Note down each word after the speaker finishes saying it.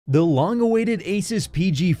The long-awaited ASUS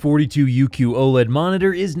PG42UQ OLED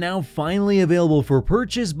monitor is now finally available for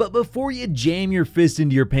purchase, but before you jam your fist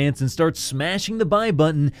into your pants and start smashing the buy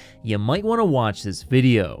button, you might want to watch this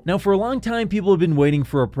video. Now, for a long time, people have been waiting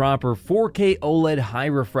for a proper 4K OLED high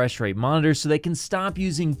refresh rate monitor so they can stop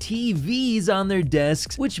using TVs on their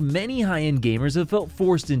desks, which many high-end gamers have felt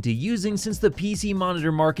forced into using since the PC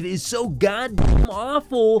monitor market is so goddamn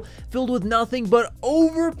awful, filled with nothing but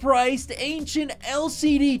overpriced ancient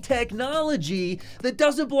LCD technology that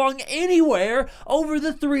doesn't belong anywhere over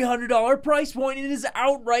the $300 price point and is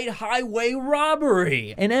outright highway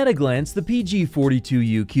robbery. And at a glance, the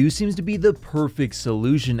PG42UQ seems to be the perfect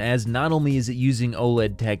solution, as not only is it using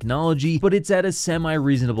OLED technology, but it's at a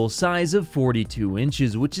semi-reasonable size of 42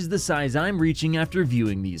 inches, which is the size I'm reaching after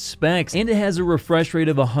viewing these specs, and it has a refresh rate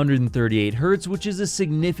of 138Hz, which is a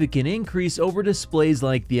significant increase over displays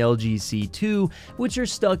like the LG C2, which are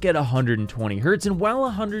stuck at 120Hz, and while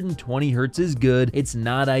 120Hz is good, it's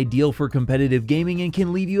not ideal for competitive gaming and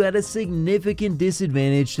can leave you at a significant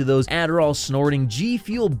disadvantage to those Adderall snorting, G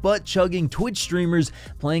Fuel butt chugging Twitch streamers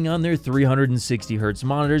playing on their 360Hz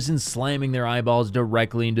monitors and slamming their eyeballs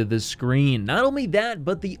directly into the screen. Not only that,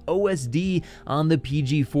 but the OSD on the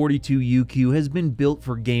PG42UQ has been built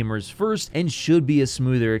for gamers first and should be a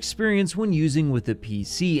smoother experience when using with a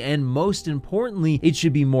PC, and most importantly, it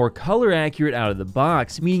should be more color accurate out of the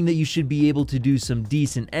box, meaning that you should be able to do some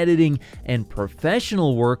decent editing and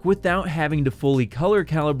professional work without having to fully color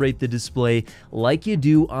calibrate the display like you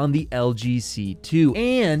do on the LG C2.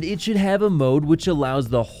 And it should have a mode which allows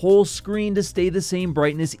the whole screen to stay the same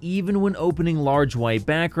brightness even when opening large white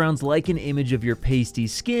backgrounds like an image of your pasty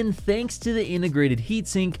skin, thanks to the integrated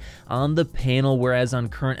heatsink on the panel, whereas on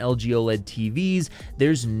current LG OLED TVs,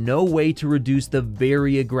 there's no way to reduce the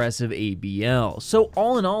very aggressive ABL. So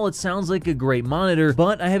all in all, it sounds like a great monitor,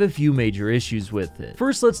 but I have a few major issues with it.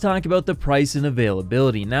 First, let's talk about the price and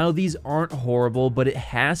availability. Now, these aren't horrible, but it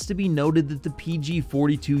has to be noted that the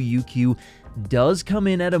PG42UQ does come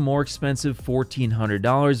in at a more expensive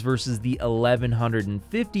 $1,400 versus the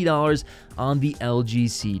 $1,150 on the LG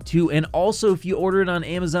C2. And also, if you order it on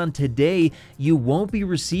Amazon today, you won't be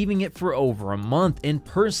receiving it for over a month. And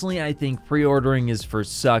personally, I think pre-ordering is for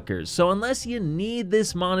suckers. So unless you need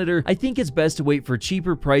this monitor, I think it's best to wait for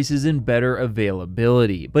cheaper prices and better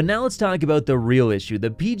availability. But now let's talk about the real issue. The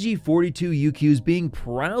PG42UQ is being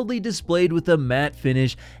proudly displayed with a matte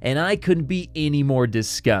finish, and I couldn't be any more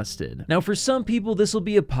disgusted. Now, for some people, this will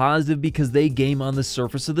be a positive because they game on the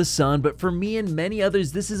surface of the sun, but for me and many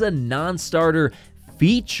others, this is a non-starter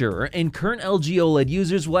feature, and current LG OLED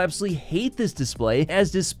users will absolutely hate this display, as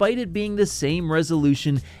despite it being the same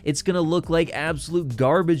resolution, it's gonna look like absolute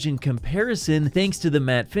garbage in comparison thanks to the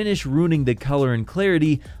matte finish ruining the color and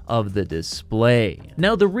clarity of the display.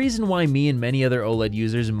 Now, the reason why me and many other OLED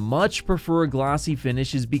users much prefer a glossy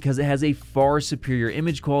finish is because it has a far superior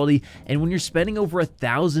image quality, and when you're spending over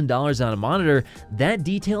 $1,000 on a monitor, that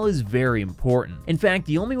detail is very important. In fact,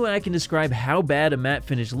 the only way I can describe how bad a matte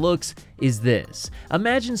finish looks is this.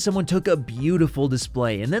 Imagine someone took a beautiful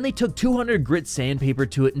display and then they took 200 grit sandpaper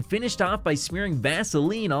to it and finished off by smearing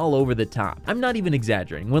Vaseline all over the top. I'm not even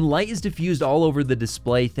exaggerating. When light is diffused all over the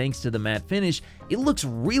display thanks to the matte finish, it looks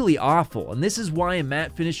really awful, and this is why a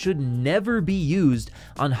matte finish should never be used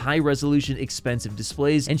on high-resolution, expensive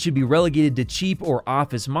displays and should be relegated to cheap or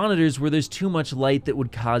office monitors where there's too much light that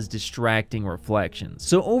would cause distracting reflections.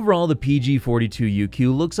 So overall, the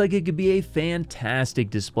PG42UQ looks like it could be a fantastic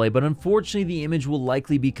display, but unfortunately, the image will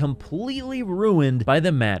likely be completely ruined by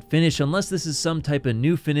the matte finish unless this is some type of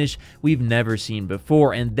new finish we've never seen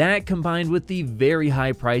before, and that combined with the very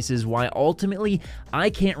high prices, why ultimately I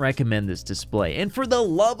can't recommend this display. And for the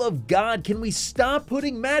love of God, can we stop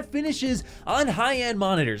putting matte finishes on high-end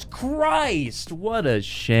monitors? Christ, what a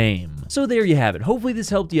shame. So there you have it. Hopefully this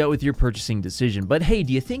helped you out with your purchasing decision, but hey,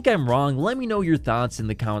 do you think I'm wrong? Let me know your thoughts in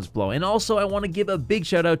the comments below. And also, I want to give a big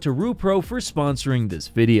shout out to RuPro for sponsoring this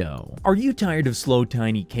video. Are you tired of slow,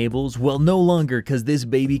 tiny cables? Well, no longer, because this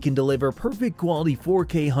baby can deliver perfect quality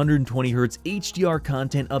 4K 120Hz HDR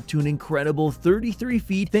content up to an incredible 33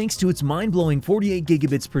 feet thanks to its mind-blowing 48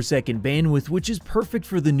 gigabits per second bandwidth, which is perfect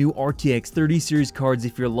for the new RTX 30 series cards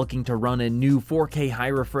if you're looking to run a new 4K high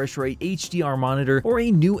refresh rate HDR monitor or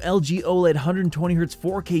a new LG OLED 120Hz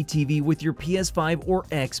 4K TV with your PS5 or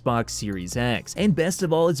Xbox Series X. And best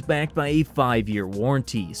of all, it's backed by a 5-year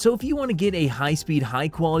warranty. So if you want to get a high-speed,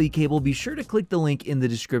 high-quality cable, be sure to click the link in the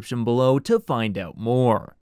description below to find out more.